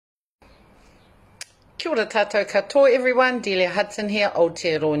Kia ora tātou katoa everyone, Delilah Hudson here,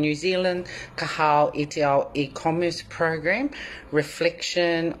 Aotearoa New Zealand, ka hao i te ao e-commerce program,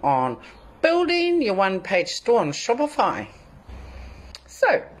 reflection on building your one-page store on Shopify.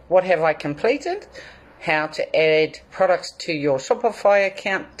 So, what have I completed? How to add products to your Shopify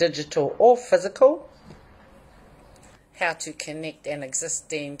account, digital or physical. How to connect an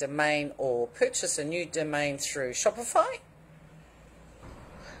existing domain or purchase a new domain through Shopify.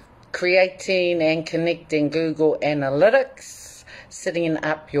 Creating and connecting Google Analytics, setting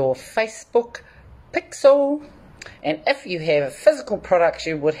up your Facebook pixel, and if you have physical products,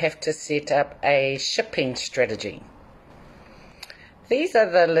 you would have to set up a shipping strategy. These are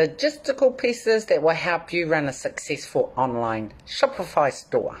the logistical pieces that will help you run a successful online Shopify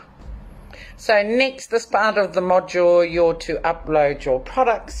store. So next, this part of the module, you're to upload your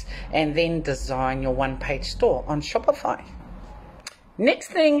products and then design your one-page store on Shopify. Next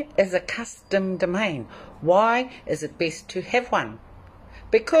thing is a custom domain. Why is it best to have one?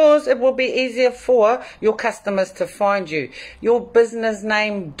 Because it will be easier for your customers to find you. Your business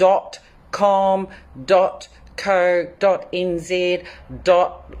name .com, .co, .nz,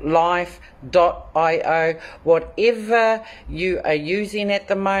 .life, .io, whatever you are using at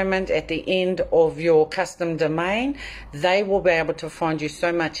the moment at the end of your custom domain, they will be able to find you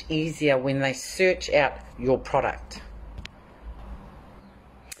so much easier when they search out your product.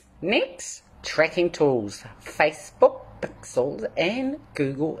 Next, tracking tools, Facebook Pixels and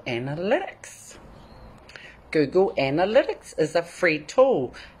Google Analytics. Google Analytics is a free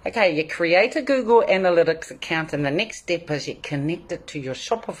tool. Okay, you create a Google Analytics account and the next step is you connect it to your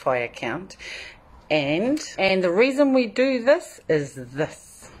Shopify account. And the reason we do this is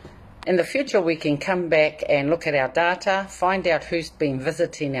this. In the future, we can come back and look at our data, find out who's been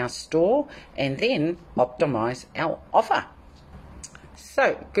visiting our store, and then optimize our offer.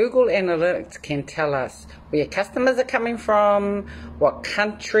 So, Google Analytics can tell us where customers are coming from, what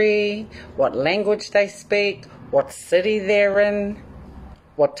country, what language they speak, what city they're in,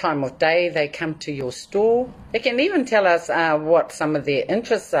 what time of day they come to your store. It can even tell us what some of their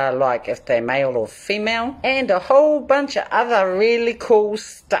interests are like, if they're male or female, and a whole bunch of other really cool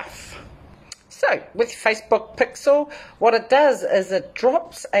stuff. So, with Facebook Pixel, what it does is it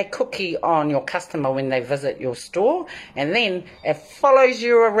drops a cookie on your customer when they visit your store, and then it follows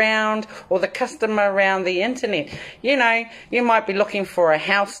you around, or the customer around the internet. You know, you might be looking for a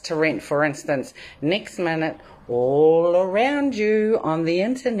house to rent, for instance. Next minute, all around you on the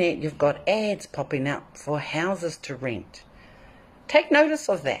internet, you've got ads popping up for houses to rent. Take notice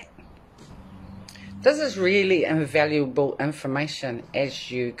of that. This is really invaluable information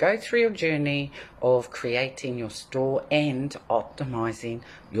as you go through your journey of creating your store and optimizing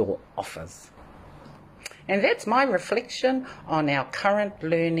your offers. And that's my reflection on our current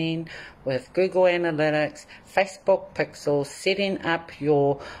learning with Google Analytics, Facebook Pixel, setting up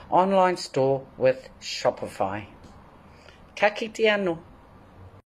your online store with Shopify. Ka kite anō.